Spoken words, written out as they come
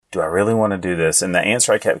do I really want to do this? And the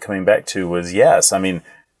answer I kept coming back to was yes. I mean,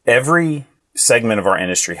 every segment of our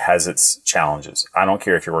industry has its challenges. I don't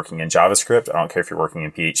care if you're working in JavaScript. I don't care if you're working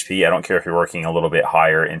in PHP. I don't care if you're working a little bit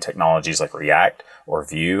higher in technologies like React or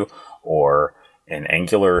Vue or in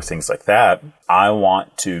Angular, things like that. I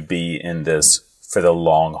want to be in this for the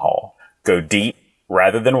long haul. Go deep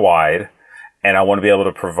rather than wide. And I want to be able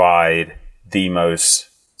to provide the most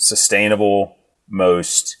sustainable,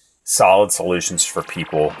 most solid solutions for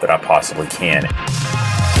people that I possibly can.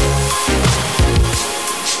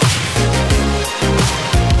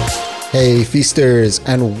 Hey Feasters,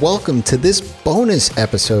 and welcome to this bonus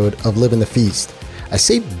episode of Living the Feast. I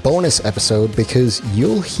say bonus episode because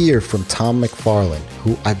you'll hear from Tom McFarlane,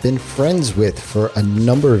 who I've been friends with for a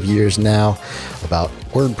number of years now, about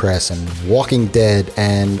WordPress and Walking Dead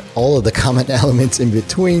and all of the common elements in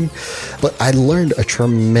between. But I learned a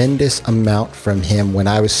tremendous amount from him when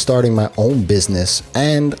I was starting my own business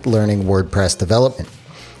and learning WordPress development.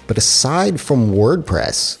 But aside from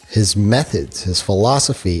WordPress, his methods, his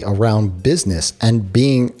philosophy around business and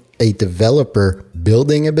being a developer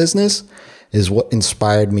building a business is what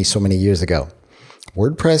inspired me so many years ago.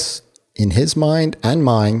 WordPress, in his mind and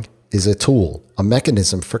mine, is a tool, a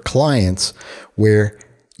mechanism for clients where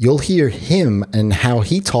you'll hear him and how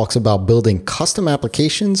he talks about building custom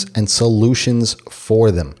applications and solutions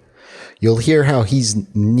for them. You'll hear how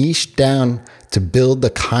he's niched down to build the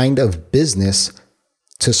kind of business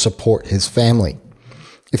to support his family.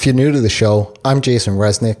 If you're new to the show, I'm Jason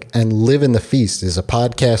Resnick, and Living the Feast is a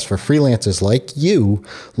podcast for freelancers like you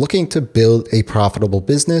looking to build a profitable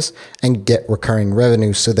business and get recurring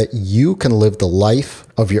revenue so that you can live the life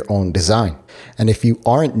of your own design. And if you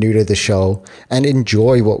aren't new to the show and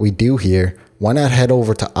enjoy what we do here, why not head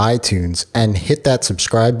over to iTunes and hit that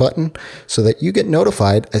subscribe button so that you get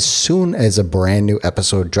notified as soon as a brand new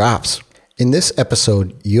episode drops. In this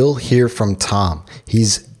episode, you'll hear from Tom.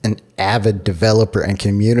 He's an avid developer and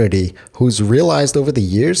community who's realized over the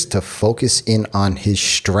years to focus in on his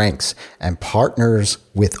strengths and partners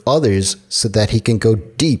with others so that he can go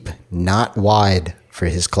deep, not wide, for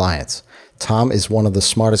his clients. Tom is one of the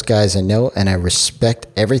smartest guys I know, and I respect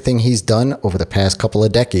everything he's done over the past couple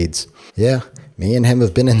of decades. Yeah, me and him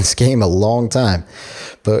have been in this game a long time.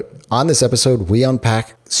 But on this episode, we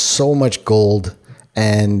unpack so much gold.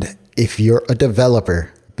 And if you're a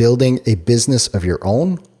developer building a business of your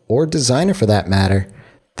own, or designer for that matter,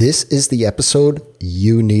 this is the episode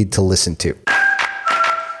you need to listen to.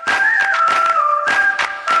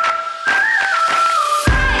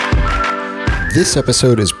 This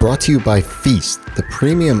episode is brought to you by Feast, the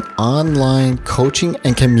premium online coaching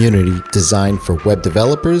and community designed for web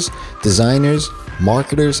developers, designers,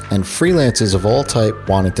 marketers, and freelancers of all type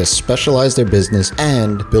wanting to specialize their business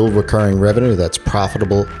and build recurring revenue that's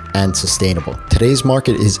profitable and sustainable. Today's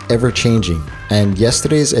market is ever-changing, and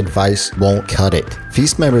yesterday's advice won't cut it.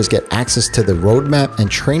 Feast members get access to the roadmap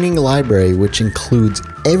and training library, which includes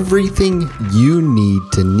everything you need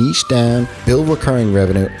to niche down, build recurring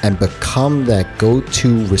revenue, and become that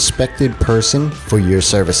go-to respected person for your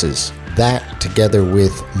services. That, together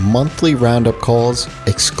with monthly roundup calls,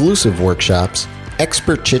 exclusive workshops,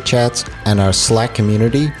 expert chit chats, and our Slack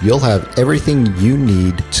community, you'll have everything you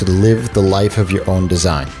need to live the life of your own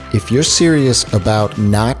design. If you're serious about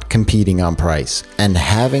not competing on price and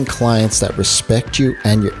having clients that respect you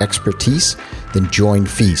and your expertise, then join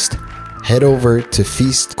Feast. Head over to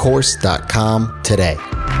feastcourse.com today.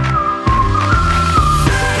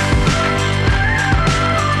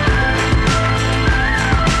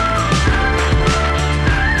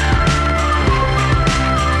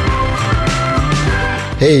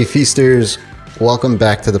 Hey Feasters, welcome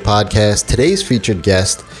back to the podcast. Today's featured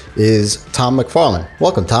guest is Tom McFarlane.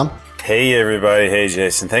 Welcome, Tom. Hey everybody. Hey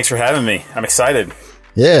Jason. Thanks for having me. I'm excited.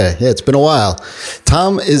 Yeah, it's been a while.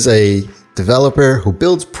 Tom is a developer who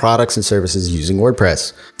builds products and services using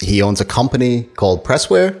WordPress. He owns a company called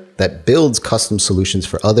Pressware that builds custom solutions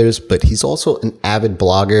for others, but he's also an avid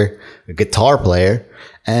blogger, a guitar player,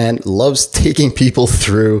 and loves taking people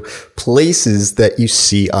through places that you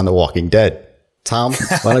see on The Walking Dead. Tom,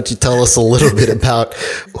 why don't you tell us a little bit about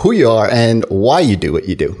who you are and why you do what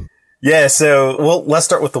you do? Yeah, so, let's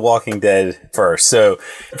start with The Walking Dead first. So,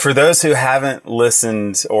 for those who haven't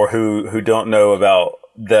listened or who don't know about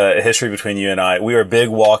the history between you and I, we are big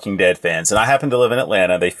Walking Dead fans. And I happen to live in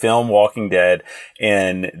Atlanta. They film Walking Dead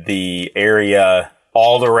in the area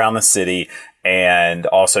all around the city and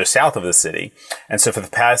also south of the city. And so for the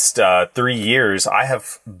past 3 years, I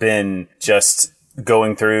have been just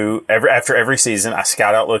going through after every season. I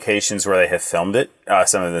scout out locations where they have filmed it.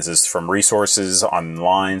 Some of this is from resources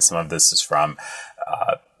online. Some of this is from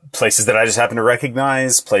places that I just happen to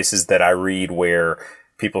recognize, places that I read where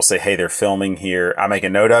people say, hey, they're filming here. I make a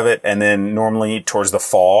note of it. And then normally towards the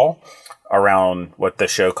fall, around what the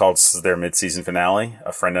show calls their mid-season finale,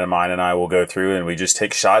 a friend of mine and I will go through and we just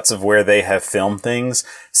take shots of where they have filmed things.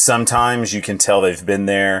 Sometimes you can tell they've been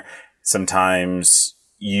there. Sometimes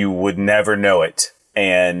you would never know it.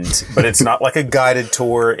 But it's not like a guided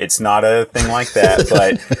tour. It's not a thing like that,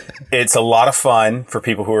 but it's a lot of fun for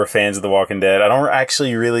people who are fans of The Walking Dead. I don't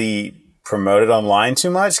actually really promote it online too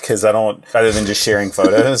much because other than just sharing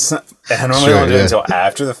photos, I normally don't do it until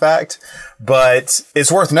after the fact. But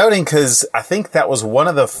it's worth noting because I think that was one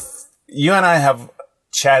of you and I have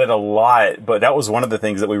chatted a lot, but that was one of the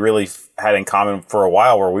things that we really had in common for a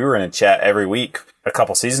while, where we were in a chat every week a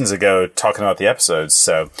couple seasons ago talking about the episodes.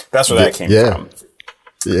 So that's where that came from.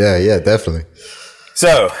 Yeah, definitely.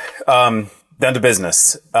 So, down to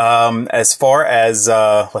business. As far as,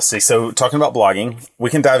 let's see. So talking about blogging, we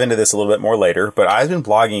can dive into this a little bit more later, but I've been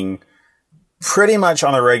blogging pretty much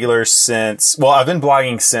on a regular I've been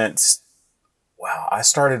blogging since, I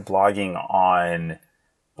started blogging on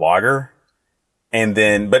Blogger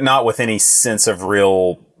but not with any sense of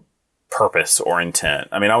real purpose or intent.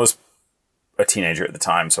 I mean, I was a teenager at the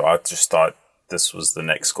time, so I just thought this was the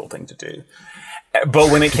next cool thing to do.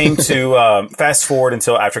 But when it came to fast forward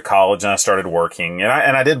until after college and I started working,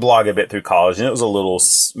 and I did blog a bit through college, and it was a little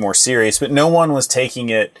more serious, but no one was taking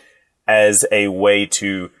it as a way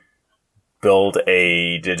to build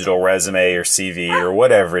a digital resume or CV or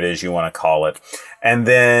whatever it is you want to call it. And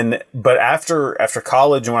then, but after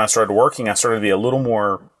college and when I started working, I started to be a little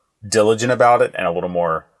more diligent about it and a little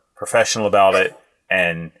more professional about it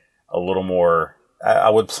and a little more, I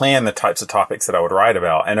would plan the types of topics that I would write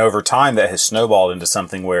about. And over time, that has snowballed into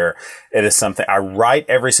something where it is something I write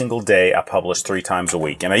every single day. I publish 3 times a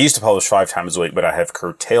week. And I used to publish 5 times a week, but I have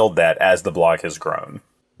curtailed that as the blog has grown.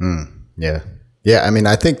 Yeah. Yeah. I mean,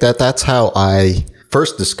 I think that's how I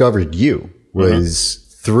first discovered you was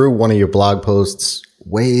through one of your blog posts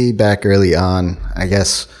way back early on. I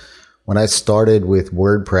guess when I started with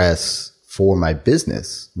WordPress for my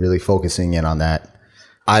business, really focusing in on that,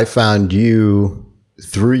 I found you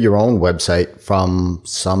through your own website from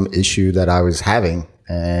some issue that I was having.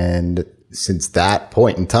 And since that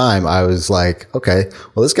point in time, I was like, okay,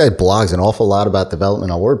 well, this guy blogs an awful lot about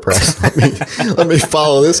development on WordPress. Let me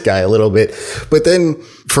follow this guy a little bit. But then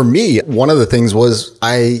for me, one of the things was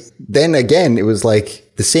it was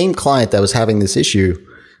like the same client that was having this issue.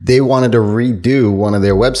 They wanted to redo one of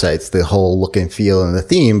their websites, the whole look and feel and the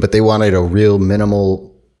theme, but they wanted a real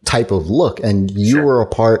minimal type of look. And you were a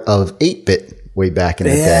part of 8-Bit way back in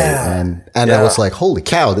the day. And I was like, holy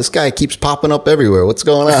cow, this guy keeps popping up everywhere. What's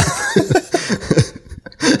going on?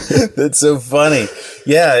 That's so funny.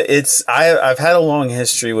 Yeah, I've had a long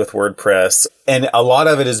history with WordPress, and a lot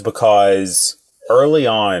of it is because early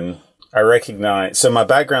on I recognized, so my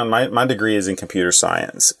background, my degree is in computer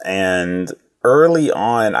science, and early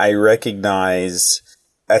on I recognized,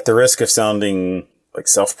 at the risk of sounding like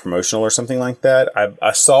self-promotional or something like that,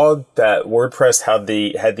 I saw that WordPress had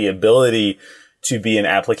the ability to be a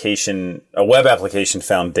web application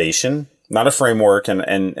foundation, not a framework.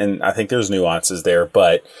 And I think there's nuances there,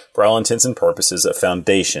 but for all intents and purposes, a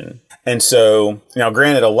foundation. And so now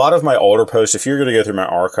granted, a lot of my older posts, if you're going to go through my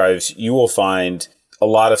archives, you will find a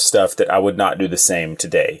lot of stuff that I would not do the same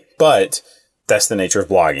today, but that's the nature of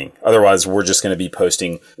blogging. Otherwise, we're just going to be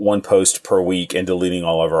posting 1 post per week and deleting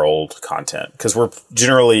all of our old content because we're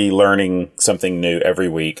generally learning something new every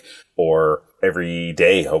week or every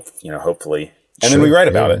day, hopefully. And then we write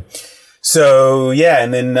about it. So yeah.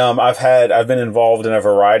 And then, I've been involved in a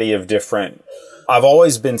variety of I've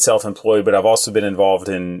always been self-employed, but I've also been involved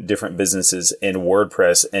in different businesses in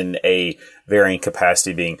WordPress in a varying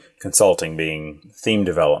capacity, being consulting, being theme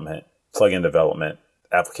development, plugin development,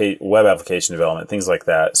 web application development, things like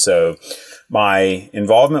that. So my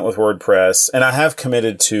involvement with WordPress, and I have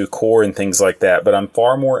committed to core and things like that, but I'm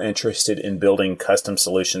far more interested in building custom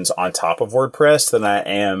solutions on top of WordPress than I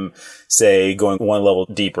am, say, going one level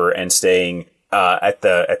deeper and staying at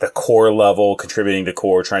the core level, contributing to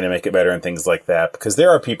core, trying to make it better and things like that. Because there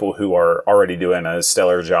are people who are already doing a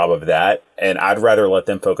stellar job of that, and I'd rather let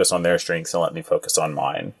them focus on their strengths and let me focus on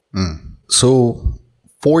mine. So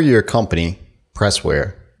for your company,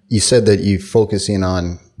 Pressware, you said that you focus in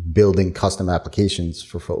on building custom applications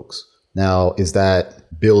for folks. Now, is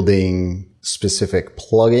that building specific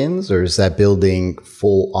plugins or is that building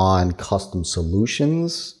full on custom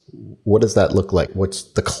solutions? What does that look like? What's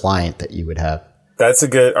the client that you would have? That's a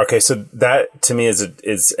good, okay. So that to me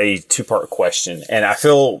is a two-part question. And I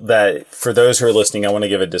feel that for those who are listening, I want to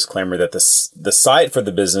give a disclaimer that the site for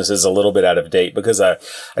the business is a little bit out of date because I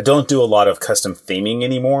don't do a lot of custom theming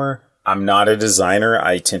anymore. I'm not a designer.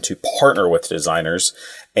 I tend to partner with designers,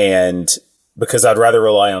 and because I'd rather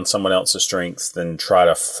rely on someone else's strengths than try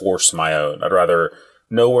to force my own. I'd rather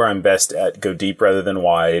know where I'm best at, go deep rather than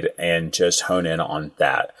wide, and just hone in on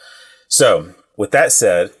that. So with that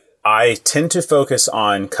said, I tend to focus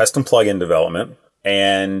on custom plugin development.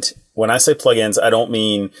 And when I say plugins, I don't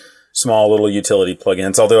mean small little utility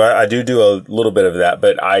plugins, although I do a little bit of that,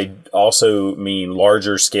 but I also mean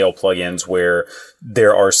larger scale plugins where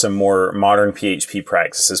there are some more modern PHP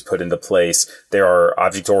practices put into place. There are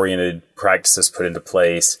object-oriented practices put into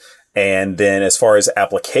place. And then as far as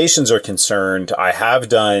applications are concerned, I have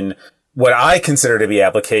done what I consider to be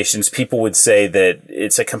applications. People would say that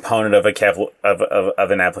it's a component of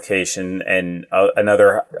of an application. And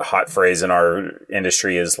another hot phrase in our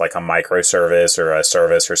industry is like a microservice or a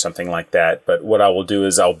service or something like that. But what I will do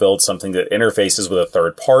is I'll build something that interfaces with a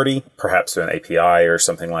third party, perhaps an API or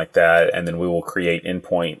something like that. And then we will create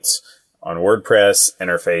endpoints on WordPress,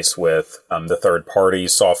 interface with the third party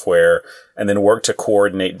software, and then work to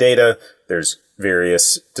coordinate data. There's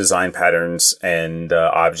various design patterns and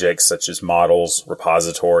objects such as models,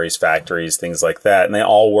 repositories, factories, things like that. And they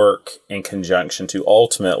all work in conjunction to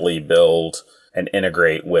ultimately build and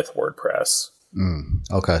integrate with WordPress.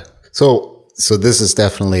 Okay. So this is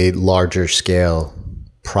definitely larger scale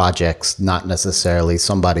projects, not necessarily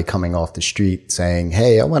somebody coming off the street saying,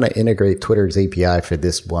 hey, I want to integrate Twitter's API for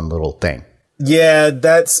this one little thing. Yeah,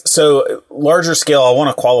 that's so larger scale. I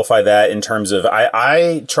want to qualify that in terms of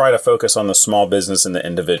I try to focus on the small business and the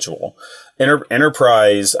individual.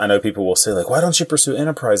 Enterprise, I know people will say like, why don't you pursue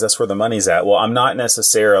enterprise? That's where the money's at. Well, I'm not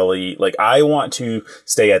necessarily like, I want to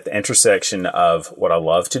stay at the intersection of what I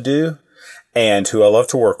love to do and who I love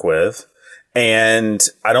to work with. And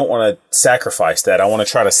I don't want to sacrifice that. I want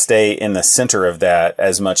to try to stay in the center of that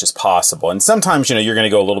as much as possible. And sometimes, you're going to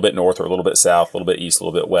go a little bit north or a little bit south, a little bit east, a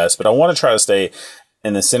little bit west, but I want to try to stay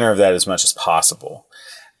in the center of that as much as possible.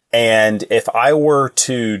 And if I were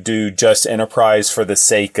to do just enterprise for the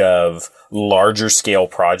sake of larger scale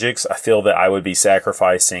projects, I feel that I would be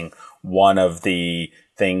sacrificing one of the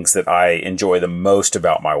things that I enjoy the most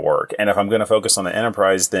about my work. And if I'm going to focus on the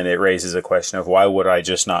enterprise, then it raises a question of why would I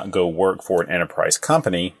just not go work for an enterprise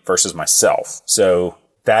company versus myself? So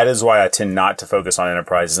that is why I tend not to focus on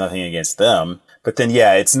enterprise. There's nothing against them. But then,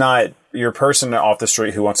 yeah, it's not your person off the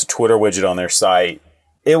street who wants a Twitter widget on their site.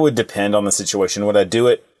 It would depend on the situation. Would I do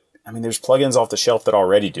it? I mean, there's plugins off the shelf that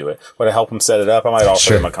already do it. Would I help them set it up? I might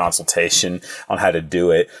offer them a consultation on how to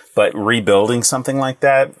do it. But rebuilding something like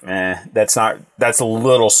that, that's a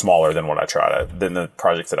little smaller than than the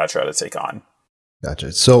project that I try to take on.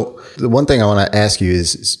 Gotcha. So the one thing I want to ask you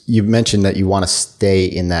is you mentioned that you want to stay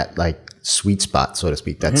in that like sweet spot, so to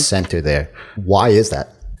speak, that center there. Why is that?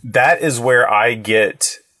 That is where I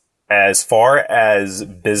get, as far as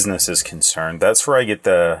business is concerned, that's where I get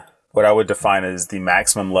what I would define as the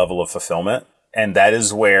maximum level of fulfillment. And that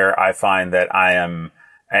is where I find that I am,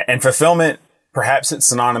 and fulfillment, perhaps it's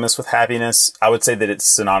synonymous with happiness. I would say that it's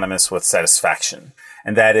synonymous with satisfaction.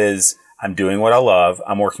 And that is, I'm doing what I love.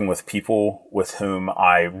 I'm working with people with whom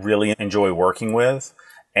I really enjoy working with.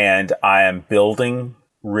 And I am building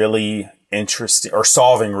really interesting or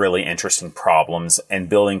solving really interesting problems and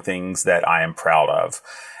building things that I am proud of.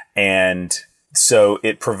 And so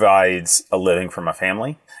it provides a living for my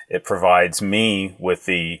family. It provides me with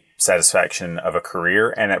the satisfaction of a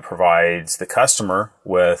career, and it provides the customer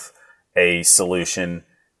with a solution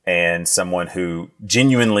and someone who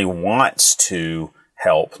genuinely wants to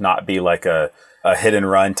help, not be like a hit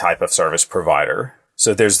and run type of service provider.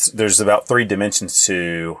 So there's about three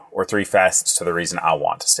facets to the reason I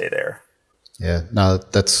want to stay there. Yeah, no,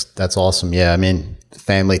 that's awesome. Yeah, I mean, the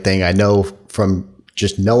family thing, I know from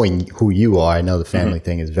just knowing who you are, I know the family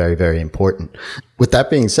thing is very, very important. With that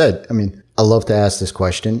being said, I mean, I love to ask this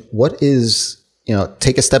question. What is,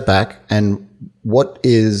 take a step back, and what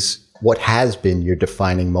has been your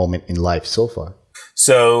defining moment in life so far?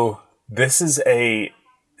 So this is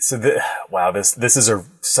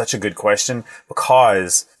such a good question,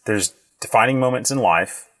 because there's defining moments in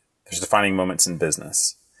life. There's defining moments in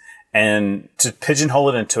business. And to pigeonhole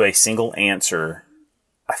it into a single answer,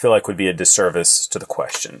 I feel like would be a disservice to the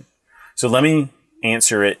question. So let me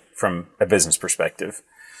answer it from a business perspective.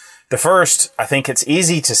 The first, I think it's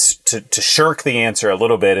easy to shirk the answer a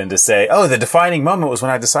little bit and to say, oh, the defining moment was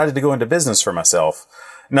when I decided to go into business for myself.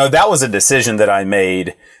 No, that was a decision that I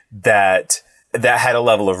made that had a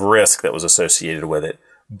level of risk that was associated with it.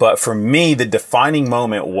 But for me, the defining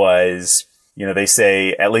moment was, they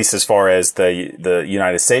say, at least as far as the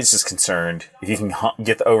United States is concerned, if you can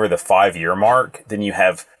get over the 5-year mark, then you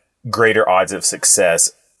have greater odds of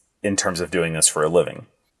success in terms of doing this for a living.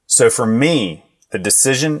 So for me, the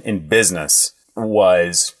decision in business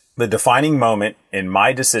was the defining moment in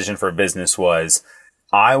my decision for business was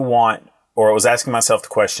I was asking myself the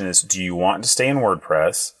question is, do you want to stay in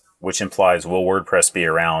WordPress? Which implies, will WordPress be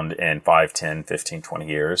around in 5, 10, 15, 20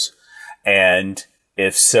 years? And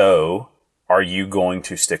if so, are you going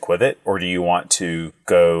to stick with it? Or do you want to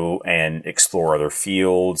go and explore other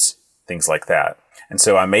fields, things like that? And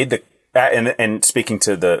so I made and speaking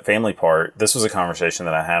to the family part, this was a conversation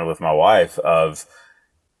that I had with my wife of,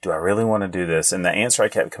 do I really want to do this? And the answer I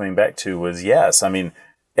kept coming back to was yes. I mean,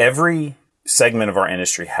 every segment of our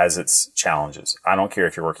industry has its challenges. I don't care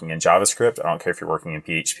if you're working in JavaScript. I don't care if you're working in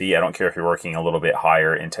PHP. I don't care if you're working a little bit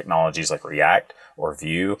higher in technologies like React or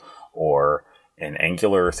Vue or in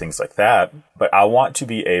Angular or things like that. But I want to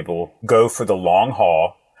be able to go for the long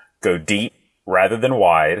haul, go deep rather than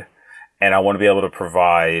wide. And I want to be able to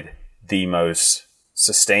provide the most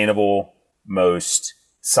sustainable, most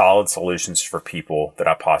solid solutions for people that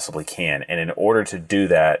I possibly can. And in order to do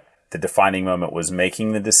that, the defining moment was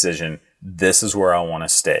making the decision, this is where I want to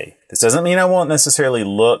stay. This doesn't mean I won't necessarily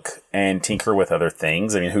look and tinker with other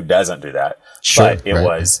things. I mean, who doesn't do that? Sure, but it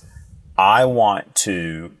was,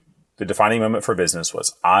 the defining moment for business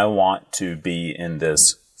was, I want to be in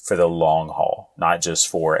this for the long haul, not just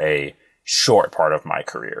for a short part of my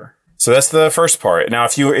career. So that's the first part. Now,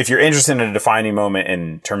 if you're interested in a defining moment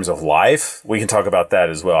in terms of life, we can talk about that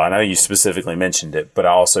as well. I know you specifically mentioned it, but I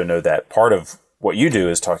also know that part of what you do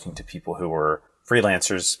is talking to people who are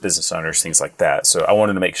freelancers, business owners, things like that. So I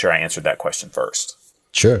wanted to make sure I answered that question first.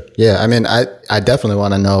 Sure. Yeah. I mean, I definitely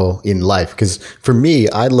want to know in life, because for me,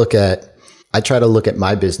 I try to look at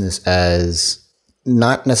my business as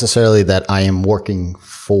not necessarily that I am working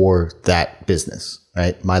for that business,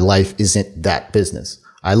 right? My life isn't that business.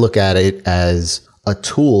 I look at it as a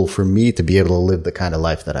tool for me to be able to live the kind of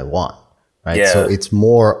life that I want. Right. Yeah. So it's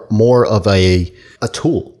more of a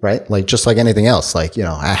tool, right? Like just like anything else, like,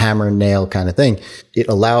 a hammer and nail kind of thing. It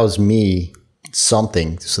allows me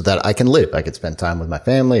something so that I can live. I could spend time with my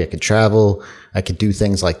family. I could travel. I could do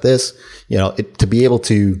things like this, to be able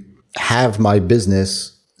to have my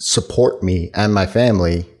business support me and my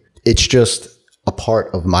family. It's just a part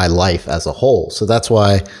of my life as a whole. So that's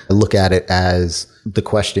why I look at it as the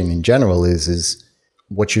question in general is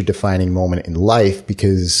what's your defining moment in life?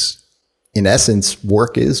 Because in essence,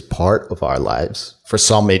 work is part of our lives. For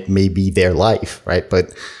some, it may be their life, right?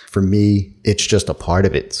 But for me, it's just a part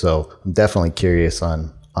of it. So I'm definitely curious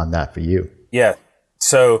on that for you. Yeah.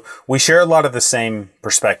 So we share a lot of the same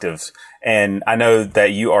perspectives. And I know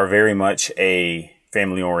that you are very much a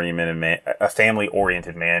family-oriented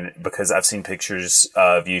man, because I've seen pictures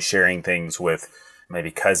of you sharing things with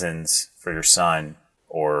maybe cousins for your son,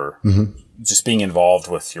 or just being involved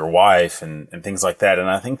with your wife and things like that. And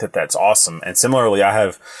I think that that's awesome. And similarly, I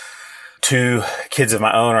have 2 kids of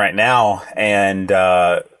my own right now. And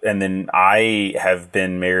then I have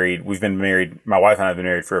been married. My wife and I have been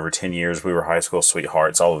married for over 10 years. We were high school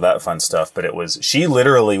sweethearts, all of that fun stuff. But she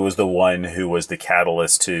literally was the one who was the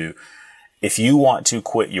catalyst to, if you want to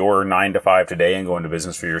quit your 9 to 5 today and go into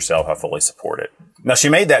business for yourself, I fully support it. Now, she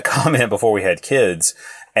made that comment before we had kids.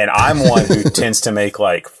 And I'm one who tends to make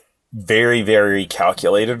like very, very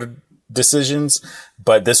calculated decisions.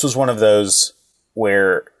 But this was one of those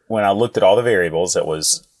where when I looked at all the variables, it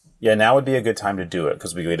was, now would be a good time to do it,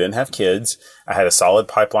 because we didn't have kids. I had a solid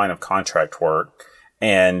pipeline of contract work.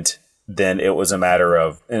 And then it was a matter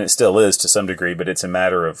of, and it still is to some degree, but it's a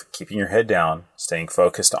matter of keeping your head down, staying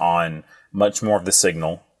focused on much more of the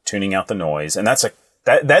signal, tuning out the noise. And that's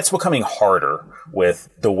becoming harder with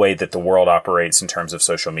the way that the world operates in terms of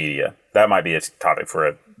social media. That might be a topic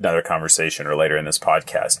for another conversation or later in this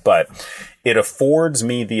podcast, but it affords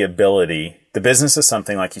me the ability. The business is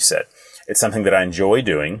something, like you said, it's something that I enjoy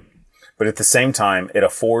doing, but at the same time, it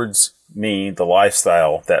affords me the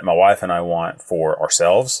lifestyle that my wife and I want for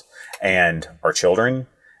ourselves and our children,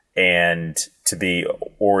 and to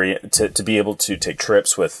be able to take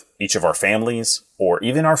trips with each of our families or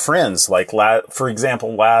even our friends. Like, for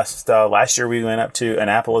example, last year we went up to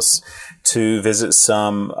Annapolis to visit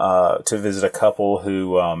a couple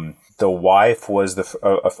who, the wife was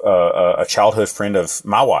a childhood friend of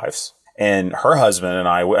my wife's, and her husband and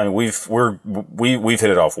I mean, we've hit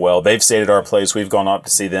it off well. They've stayed at our place. We've gone up to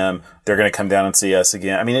see them. They're going to come down and see us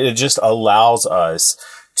again. I mean, it just allows us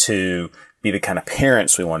to be the kind of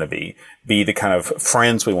parents we want to be the kind of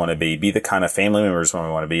friends we want to be the kind of family members we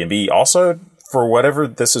want to be, and be also for whatever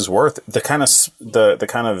this is worth, the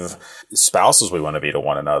kind of spouses we want to be to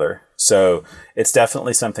one another. So it's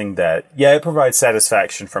definitely something that, yeah, it provides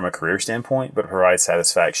satisfaction from a career standpoint, but it provides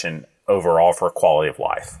satisfaction overall for quality of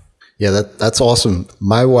life. Yeah, that's awesome.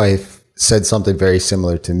 My wife said something very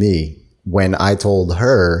similar to me when I told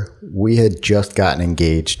her we had just gotten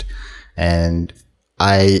engaged, and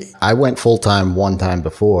I went full time one time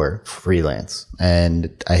before freelance, and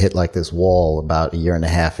I hit like this wall about a year and a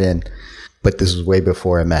half in, but this was way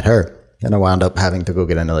before I met her, and I wound up having to go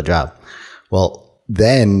get another job. Well,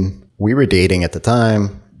 then we were dating at the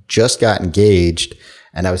time, just got engaged,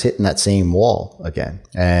 and I was hitting that same wall again,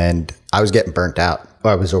 and I was getting burnt out. Or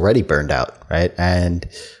I was already burned out, right? And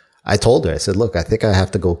I told her, I said, look, I think I have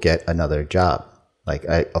to go get another job, like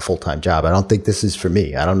a full-time job. I don't think this is for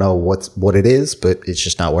me. I don't know what it is, but it's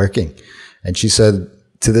just not working. And she said,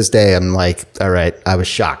 to this day, I'm like, all right, I was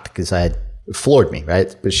shocked because it floored me,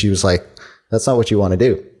 right? But she was like, that's not what you want to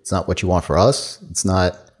do. It's not what you want for us. It's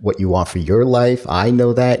not what you want for your life. I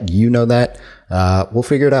know that. You know that. We'll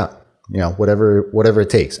figure it out. You know, whatever it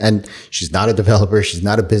takes. And she's not a developer. She's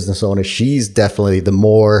not a business owner. She's definitely the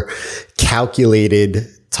more calculated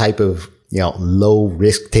type of, low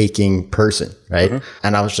risk taking person. Right. Mm-hmm.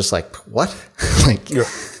 And I was just like, what? Like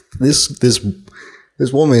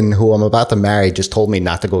this woman who I'm about to marry just told me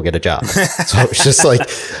not to go get a job. So I was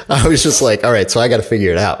just like, all right, so I got to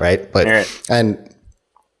figure it out. Right. But, and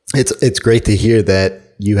it's great to hear that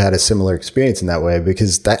you had a similar experience in that way,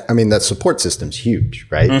 because that support system's huge,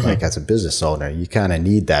 right? Mm-hmm. Like as a business owner, you kind of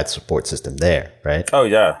need that support system there, right? Oh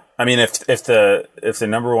yeah. I mean, if the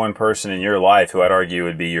number one person in your life, who I'd argue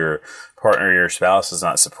would be your partner or your spouse, is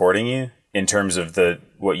not supporting you in terms of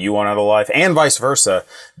what you want out of life, and vice versa,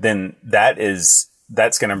 then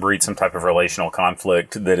that's going to breed some type of relational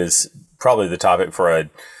conflict that is probably the topic for a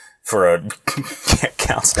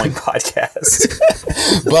counseling podcast.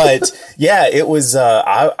 But yeah, it was,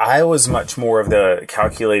 I was much more of the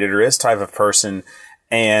calculated risk type of person.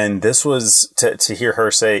 And this was to hear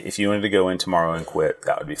her say, if you wanted to go in tomorrow and quit,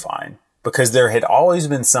 that would be fine. Because there had always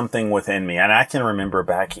been something within me. And I can remember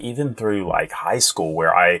back even through like high school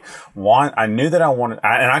where I knew that I wanted,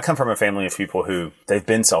 and I come from a family of people who they've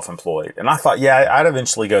been self-employed. And I thought, yeah, I'd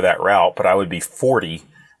eventually go that route, but I would be 40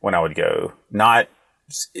 when I would go, not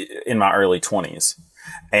in my early 20s.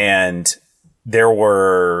 And there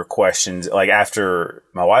were questions, like after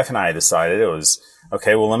my wife and I decided, it was,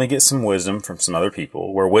 okay, well, let me get some wisdom from some other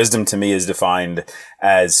people, where wisdom to me is defined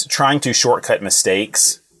as trying to shortcut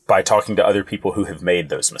mistakes by talking to other people who have made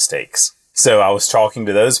those mistakes. So I was talking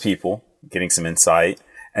to those people, getting some insight,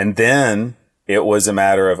 and then it was a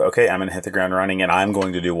matter of, okay, I'm going to hit the ground running and I'm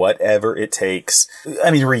going to do whatever it takes.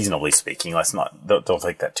 I mean, reasonably speaking, don't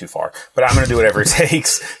take that too far, but I'm going to do whatever it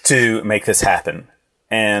takes to make this happen.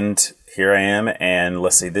 And here I am. And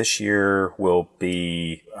let's see, this year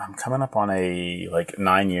I'm coming up on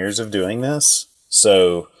 9 years of doing this.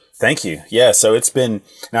 So thank you. Yeah. So it's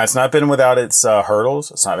not been without its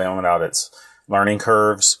hurdles. It's not been without its learning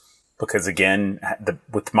curves, because again,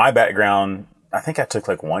 with my background, I think I took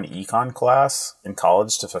like one econ class in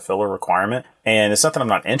college to fulfill a requirement. And it's not that I'm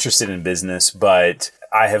not interested in business, but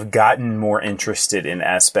I have gotten more interested in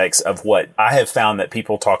aspects of what I have found that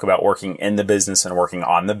people talk about working in the business and working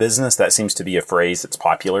on the business. That seems to be a phrase that's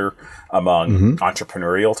popular among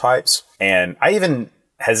entrepreneurial types. And I even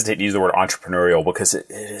hesitate to use the word entrepreneurial because it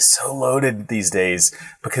is so loaded these days,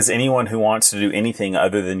 because anyone who wants to do anything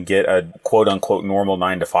other than get a quote unquote normal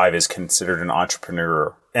 9-to-5 is considered an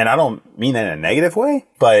entrepreneur. And I don't mean that in a negative way,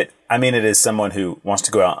 but I mean it is someone who wants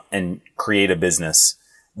to go out and create a business,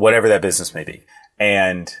 whatever that business may be.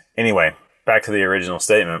 And anyway, back to the original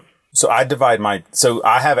statement. So I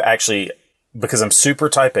have actually, because I'm super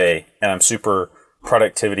type A and I'm super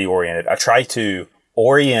productivity oriented, I try to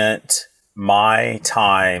orient my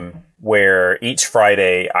time where each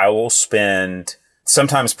Friday I will spend,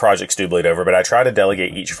 sometimes projects do bleed over, but I try to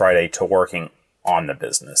delegate each Friday to working on the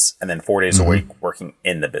business, and then 4 days a week working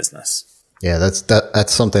in the business. Yeah,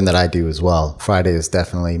 that's something that I do as well. Friday is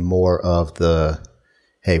definitely more of the,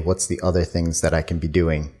 hey, what's the other things that I can be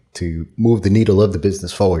doing to move the needle of the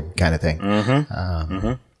business forward kind of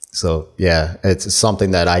thing. So yeah, it's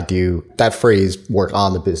something that I do. That phrase, work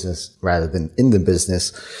on the business rather than in the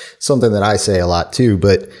business, something that I say a lot too,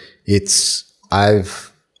 but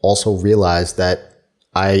I've also realized that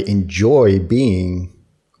I enjoy being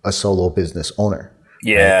a solo business owner.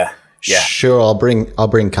 Yeah. Right? Yeah. Sure. I'll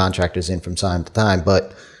bring contractors in from time to time,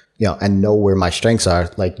 but and know where my strengths are,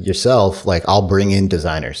 like yourself, like I'll bring in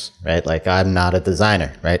designers, right? Like I'm not a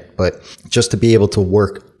designer, right? But just to be able to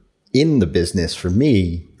work in the business for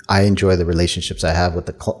me, I enjoy the relationships I have with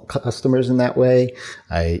the customers in that way.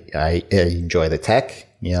 I enjoy the tech,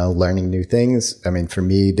 learning new things. I mean, for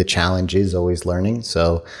me, the challenge is always learning.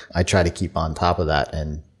 So I try to keep on top of that.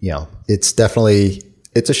 And, it's definitely,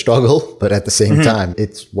 it's a struggle, but at the same time,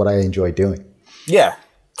 it's what I enjoy doing. Yeah,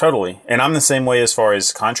 totally. And I'm the same way as far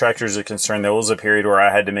as contractors are concerned. There was a period where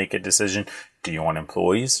I had to make a decision. Do you want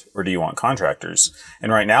employees or do you want contractors?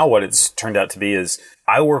 And right now what it's turned out to be is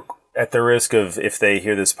I work at the risk of, if they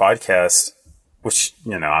hear this podcast, which,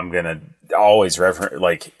 I'm going to always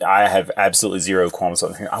I have absolutely zero qualms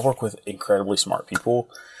on here. I work with incredibly smart people,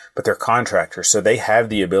 but they're contractors. So they have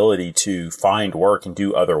the ability to find work and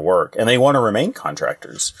do other work, and they want to remain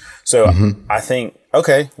contractors. So I think,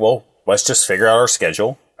 okay, well, let's just figure out our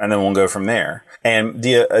schedule and then we'll go from there. And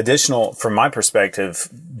the additional, from my perspective,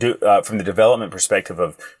 from the development perspective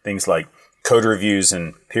of things like code reviews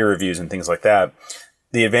and peer reviews and things like that,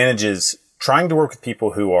 the advantage is trying to work with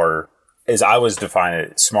people who are, as I was defining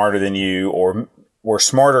it, smarter than you, or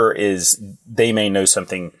smarter is they may know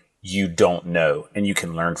something you don't know and you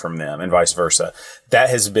can learn from them, and vice versa. That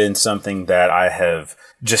has been something that I have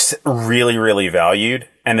just really, really valued.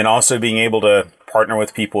 And then also being able to partner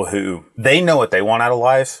with people who they know what they want out of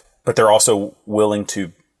life, but they're also willing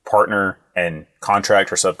to partner and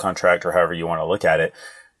contract or subcontract, or however you want to look at it,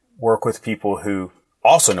 work with people who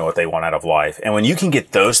also know what they want out of life. And when you can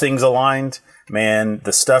get those things aligned, man,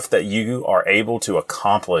 the stuff that you are able to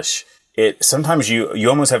accomplish, sometimes you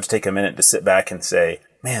almost have to take a minute to sit back and say,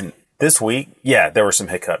 man, this week, yeah, there were some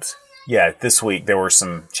hiccups. Yeah, this week there were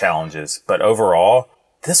some challenges, but overall,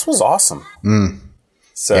 this was awesome.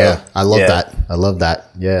 So, yeah, I love that. I love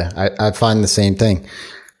that. Yeah, I find the same thing.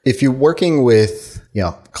 If you're working with,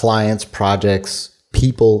 clients, projects,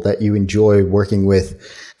 people that you enjoy working with,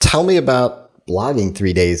 tell me about blogging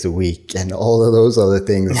 3 days a week and all of those other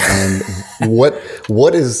things. And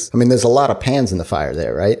what is, there's a lot of pans in the fire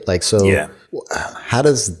there, right? How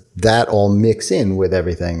does that all mix in with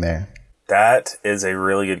everything there? That is a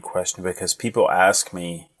really good question, because people ask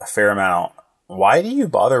me a fair amount, why do you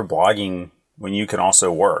bother blogging when you can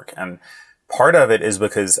also work? And part of it is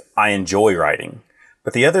because I enjoy writing.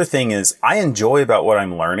 But the other thing is I enjoy about what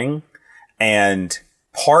I'm learning. And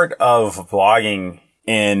part of blogging,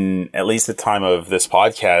 in at least the time of this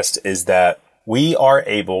podcast, is that we are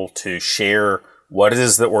able to share what it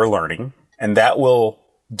is that we're learning. And that will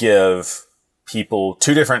give people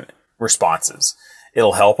two different responses.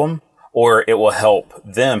 It'll help them, or it will help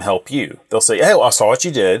them help you. They'll say, hey, well, I saw what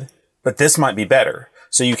you did, but this might be better.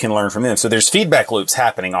 So you can learn from them. So there's feedback loops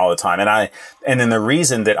happening all the time. And then the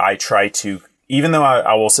reason that I try to, even though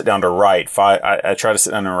I will sit down to write, I try to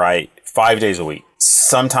sit down and write 5 days a week.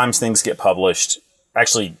 Sometimes things get published.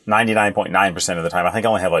 Actually, 99.9% of the time, I think I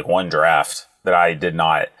only have like one draft that I did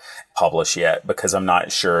not publish yet, because I'm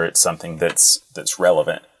not sure it's something that's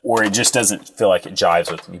relevant, or it just doesn't feel like it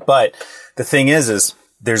jives with me. But the thing is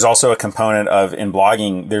there's also a component of, in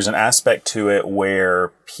blogging, there's an aspect to it where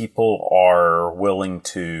people are willing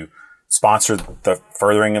to sponsor the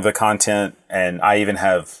furthering of the content. And I even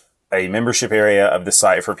have a membership area of the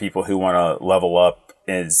site for people who want to level up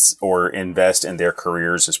or invest in their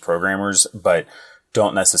careers as programmers, but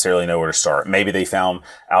don't necessarily know where to start. Maybe they found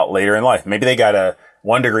out later in life. Maybe they got a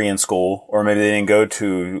 1 degree in school, or maybe they didn't go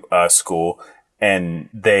to school, and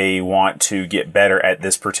they want to get better at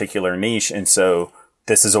this particular niche. And so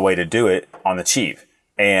this is a way to do it on the cheap.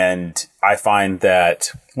 And I find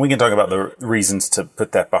that we can talk about the reasons to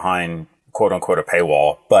put that behind quote unquote a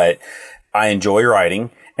paywall, but I enjoy writing,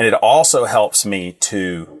 and it also helps me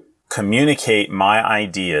to communicate my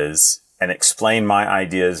ideas and explain my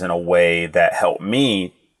ideas in a way that help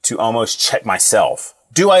me to almost check myself.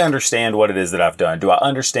 Do I understand what it is that I've done? Do I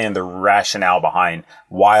understand the rationale behind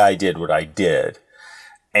why I did what I did?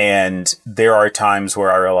 And there are times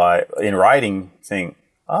where in writing, think,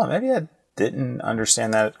 oh, maybe I didn't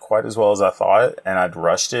understand that quite as well as I thought, and I'd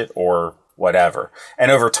rushed it or whatever.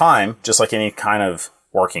 And over time, just like any kind of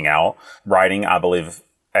working out, writing, I believe,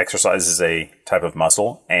 exercise is a type of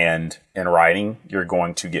muscle. And in writing, you're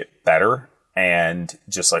going to get better. And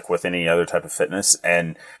just like with any other type of fitness,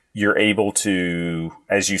 and you're able to,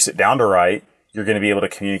 as you sit down to write, you're going to be able to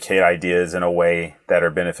communicate ideas in a way that are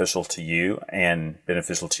beneficial to you and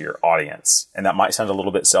beneficial to your audience. And that might sound a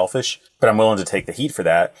little bit selfish, but I'm willing to take the heat for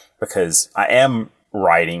that, because I am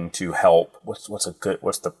writing to help. What's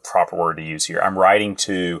the proper word to use here? I'm writing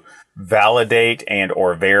to validate and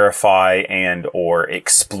or verify and or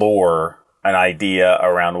explore an idea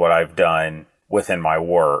around what I've done within my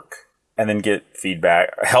work, and then get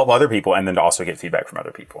feedback, help other people, and then to also get feedback from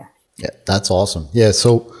other people. Yeah, that's awesome. Yeah,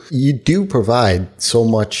 so you do provide so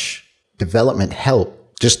much development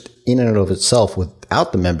help just in and of itself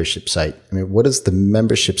without the membership site. I mean, what does the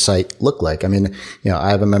membership site look like? I mean,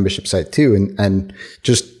 I have a membership site too. And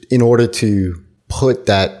just in order to put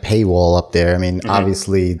that paywall up there, I mean,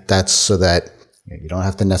 obviously that's so that you don't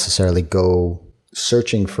have to necessarily go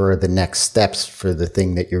searching for the next steps for the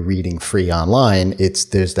thing that you're reading free online.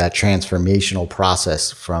 There's that transformational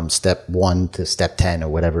process from step 1 to step 10 or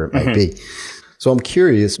whatever it might be. So I'm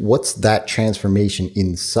curious, what's that transformation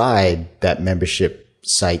inside that membership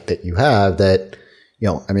site that you have that,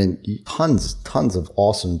 I mean, tons of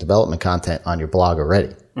awesome development content on your blog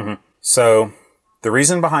already. So the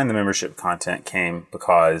reason behind the membership content came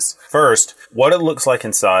because, first, what it looks like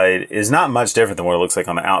inside is not much different than what it looks like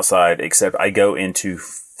on the outside, except I go into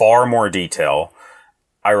far more detail.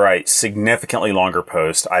 I write significantly longer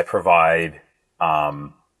posts. I provide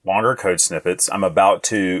longer code snippets. I'm about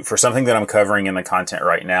to, for something that I'm covering in the content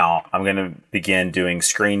right now, I'm going to begin doing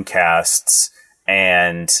screencasts,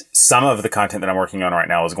 and some of the content that I'm working on right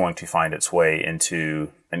now is going to find its way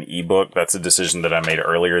into an ebook. That's a decision that I made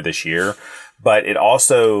earlier this year. But it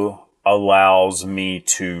also allows me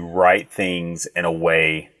to write things in a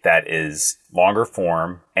way that is longer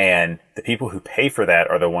form, and the people who pay for that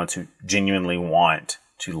are the ones who genuinely want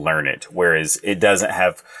to learn it. Whereas it doesn't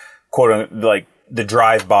have quote like the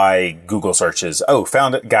drive-by Google searches. Oh,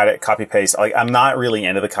 found it, got it, copy paste. Like, I'm not really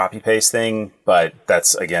into the copy paste thing, but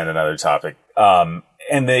that's again another topic.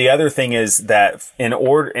 And the other thing is that in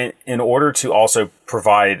order to also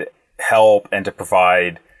provide help and to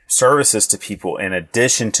provide services to people in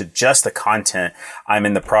addition to just the content, I'm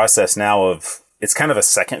in the process now of, it's kind of a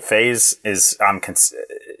second phase is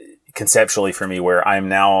conceptually for me, where I'm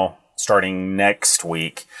now starting next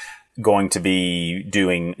week going to be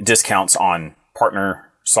doing discounts on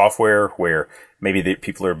partner software where maybe the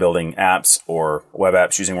people are building apps or web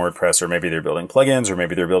apps using WordPress, or maybe they're building plugins, or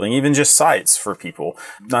maybe they're building even just sites for people.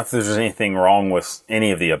 Not that there's anything wrong with any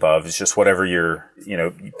of the above. It's just whatever you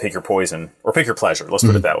pick your poison or pick your pleasure. Let's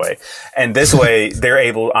put it that way. And this way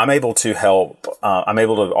I'm able to help. I'm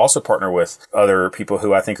able to also partner with other people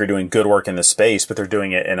who I think are doing good work in the space, but they're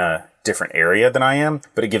doing it in a different area than I am.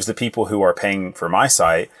 But it gives the people who are paying for my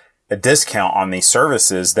site a discount on these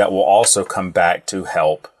services that will also come back to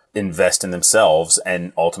help invest in themselves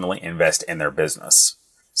and ultimately invest in their business.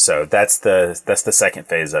 So that's the second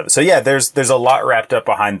phase of it. So yeah, there's a lot wrapped up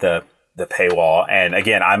behind the paywall. And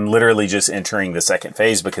again, I'm literally just entering the second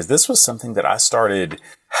phase because this was something that I started.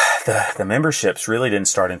 The memberships really didn't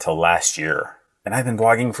start until last year. And I've been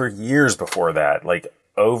blogging for years before that, like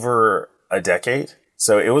over a decade.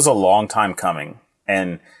 So it was a long time coming.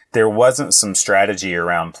 And there wasn't some strategy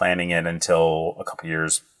around planning it until a couple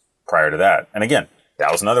years prior to that. And again,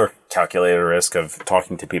 that was another calculated risk of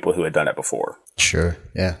talking to people who had done it before. Sure.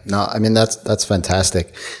 Yeah. No, I mean, that's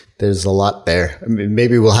fantastic. There's a lot there. I mean,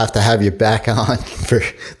 maybe we'll have to have you back on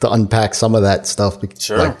to unpack some of that stuff,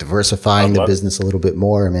 sure. Like diversifying the business a little bit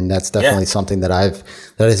more. I mean, that's definitely something that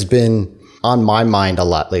has been on my mind a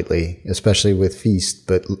lot lately, especially with Feast.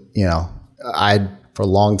 But, for a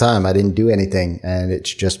long time, I didn't do anything, and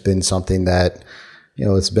it's just been something that,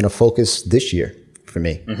 it's been a focus this year for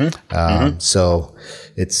me. So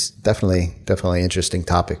it's definitely an interesting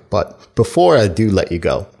topic. But before I do let you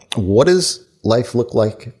go, what does life look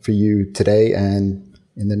like for you today and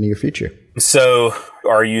in the near future? So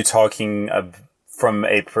are you talking from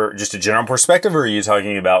just a general perspective, or are you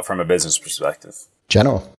talking about from a business perspective?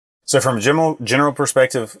 General. So from a general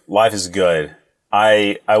perspective, life is good.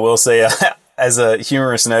 I will say, as a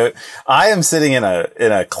humorous note, I am sitting in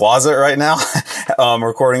a closet right now,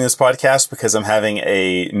 recording this podcast because I'm having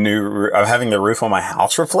the roof on my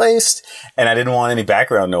house replaced, and I didn't want any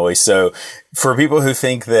background noise. So for people who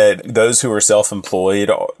think that those who are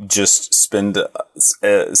self-employed just spend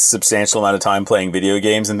a substantial amount of time playing video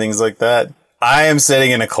games and things like that, I am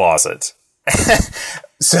sitting in a closet.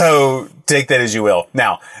 So take that as you will.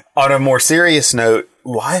 Now, on a more serious note,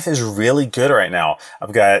 life is really good right now.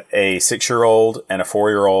 I've got a 6-year-old and a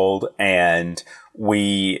 4-year-old, and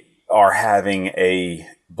we are having a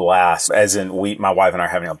blast. As in, my wife and I are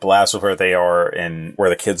having a blast with where they are and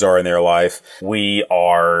where the kids are in their life. We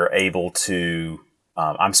are able to,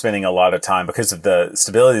 I'm spending a lot of time because of the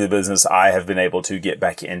stability of the business. I have been able to get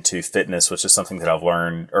back into fitness, which is something that I've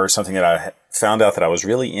learned, or something that I found out that I was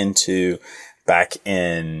really into back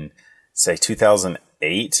in, say,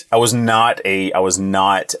 2008. I don't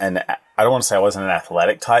want to say I wasn't an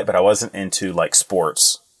athletic type, but I wasn't into like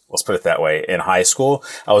sports. Let's put it that way. In high school,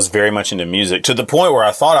 I was very much into music, to the point where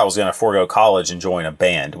I thought I was going to forego college and join a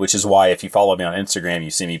band, which is why if you follow me on Instagram,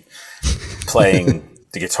 you see me playing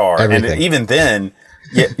the guitar. And even then,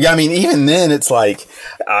 Yeah. I mean, even then, it's like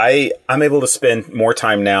I'm able to spend more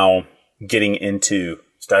time now getting into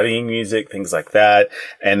studying music, things like that,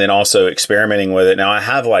 and then also experimenting with it. Now, I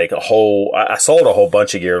have like I sold a whole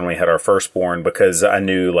bunch of gear when we had our firstborn because I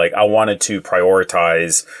knew like I wanted to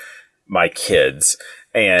prioritize my kids.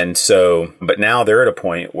 And so, but now they're at a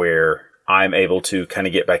point where I'm able to kind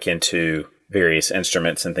of get back into various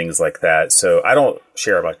instruments and things like that. So I don't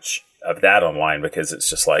share much of that online because it's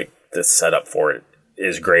just like the setup for it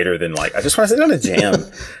is greater than like, I just want to sit on a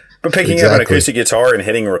jam. But picking up an acoustic guitar and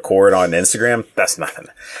hitting record on Instagram, that's nothing.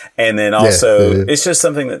 And then also, it's just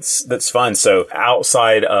something that's fun. So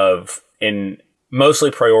outside of, in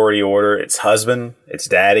mostly priority order, it's husband, it's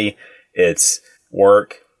daddy, it's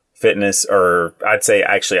work, fitness, or I'd say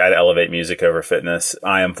actually I'd elevate music over fitness.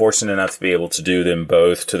 I am fortunate enough to be able to do them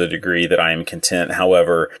both to the degree that I am content.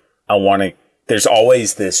 However, there's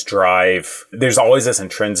always this drive, there's always this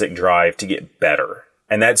intrinsic drive to get better.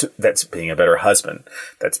 And that's being a better husband.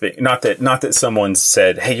 Not that someone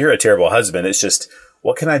said, "Hey, you're a terrible husband." It's just,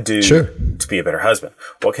 what can I do to be a better husband?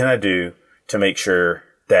 What can I do to make sure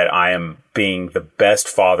that I am being the best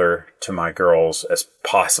father to my girls as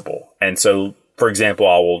possible? And so, for example,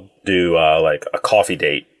 I will do like a coffee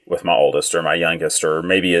date with my oldest or my youngest, or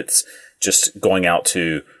maybe it's just going out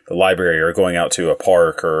to the library or going out to a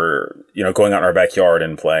park or, going out in our backyard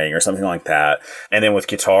and playing or something like that. And then with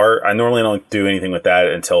guitar, I normally don't do anything with that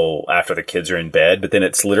until after the kids are in bed. But then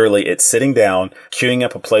it's sitting down, queuing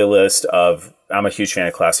up a playlist of, I'm a huge fan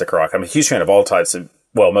of classic rock. I'm a huge fan of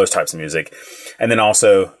most types of music. And then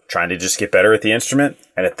also trying to just get better at the instrument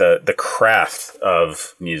and at the craft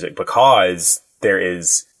of music, because there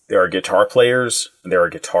are guitar players, there are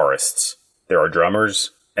guitarists, there are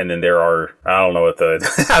drummers, and then there are, I don't know what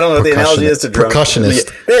the analogy is to drum.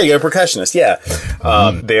 Percussionist. There you go, percussionist. Yeah.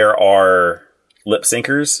 There are lip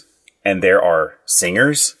syncers, and there are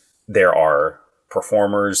singers, there are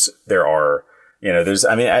performers, there are,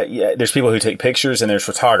 there's people who take pictures, and there's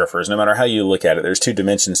photographers. No matter how you look at it, there's two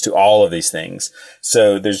dimensions to all of these things.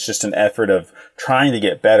 So there's just an effort of trying to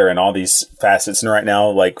get better in all these facets. And right now,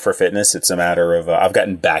 like for fitness, it's a matter of, I've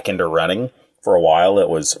gotten back into running. For a while, it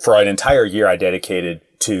was for an entire year I dedicated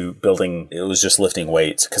to building. It was just lifting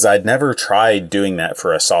weights because I'd never tried doing that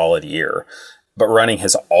for a solid year. But running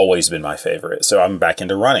has always been my favorite. So I'm back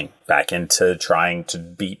into running, back into trying to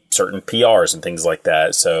beat certain PRs and things like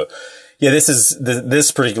that. So yeah,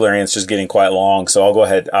 this particular answer is getting quite long. So I'll go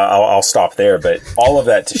ahead. I'll stop there. But all of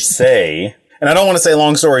that to say, and I don't want to say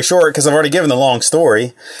long story short because I've already given the long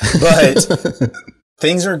story, but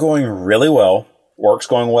things are going really well. Work's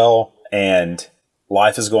going well. And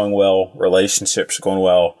life is going well, relationships are going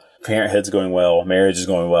well, parenthood's going well, marriage is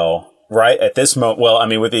going well. Right at this moment, well, I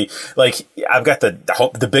mean, I've got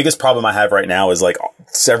the biggest problem I have right now is like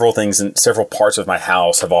several things and several parts of my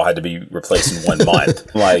house have all had to be replaced in 1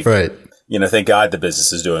 month. Like, right. Thank God the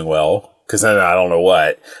business is doing well, because then I don't know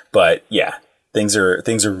what, but yeah, things are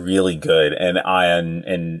really good,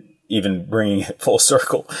 and even bringing it full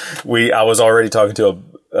circle, I was already talking to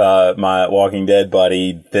my Walking Dead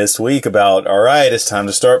buddy this week about, all right, it's time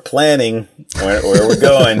to start planning where we're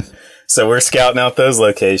going. So we're scouting out those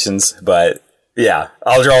locations, but yeah,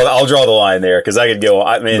 I'll draw the line there because I could go.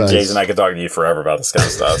 Nice. Jason, I could talk to you forever about this kind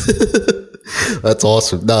of stuff. That's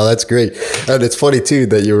awesome. No, that's great. And it's funny too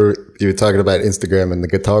that you were talking about Instagram and the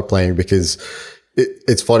guitar playing, because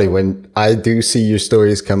it's funny when I do see your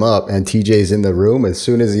stories come up and TJ's in the room. As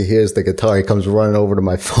soon as he hears the guitar, he comes running over to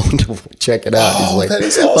my phone to check it out. He's like, that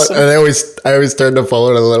is awesome. And I always turn the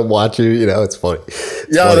phone and let him watch you. It's funny.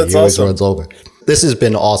 It's funny. That's he always awesome. runs over. This has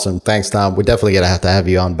been awesome. Thanks, Tom. We're definitely going to have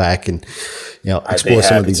you on back and, explore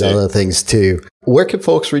some of these other things too. Where can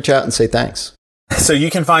folks reach out and say thanks? So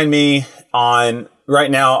you can find me on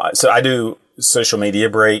right now. So I do social media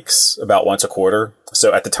breaks about once a quarter.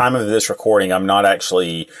 So at the time of this recording, I'm not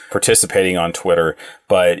actually participating on Twitter,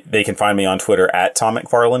 but they can find me on Twitter at Tom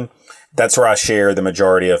McFarlane. That's where I share the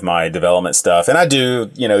majority of my development stuff. And I do,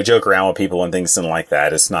 joke around with people and things like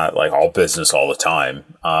that. It's not like all business all the time.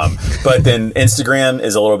 But then Instagram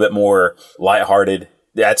is a little bit more lighthearted.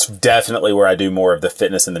 That's definitely where I do more of the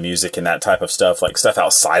fitness and the music and that type of stuff, like stuff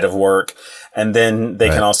outside of work. And then they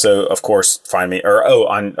can also, of course, find me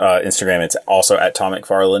on Instagram. It's also at Tom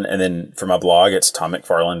McFarlane. And then for my blog, it's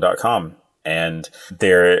tommcfarlane.com. And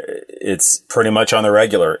it's pretty much on the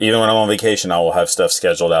regular. Even when I'm on vacation, I will have stuff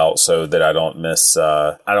scheduled out so that I don't miss,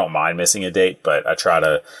 I don't mind missing a date, but I try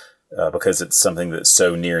to, because it's something that's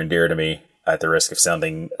so near and dear to me, at the risk of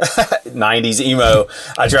sounding 90s emo,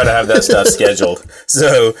 I try to have that stuff scheduled.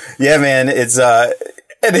 So yeah, man, it's,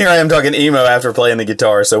 And here I am talking emo after playing the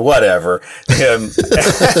guitar, so whatever.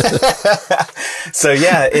 So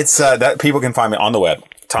yeah, it's that people can find me on the web,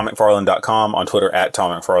 TomMcFarland.com, on Twitter at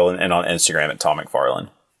Tom McFarland, and on Instagram at Tom McFarland.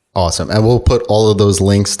 Awesome. And we'll put all of those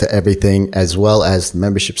links to everything, as well as the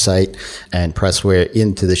membership site and Pressware,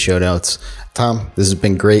 into the show notes. Tom, this has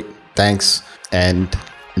been great. Thanks. And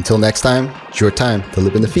until next time, it's your time to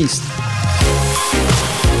live in the feast.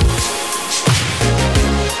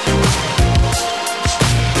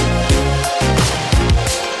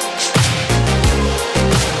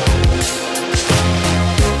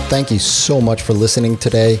 Thank you so much for listening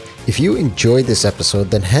today. If you enjoyed this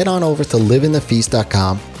episode, then head on over to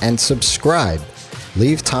liveinthefeast.com and subscribe.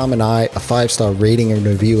 Leave Tom and I a 5-star rating and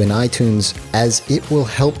review in iTunes, as it will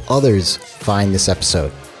help others find this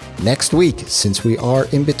episode. Next week, since we are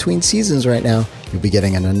in between seasons right now, you'll be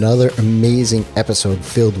getting another amazing episode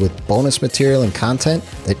filled with bonus material and content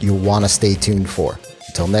that you'll want to stay tuned for.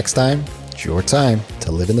 Until next time, it's your time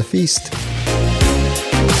to live in the feast.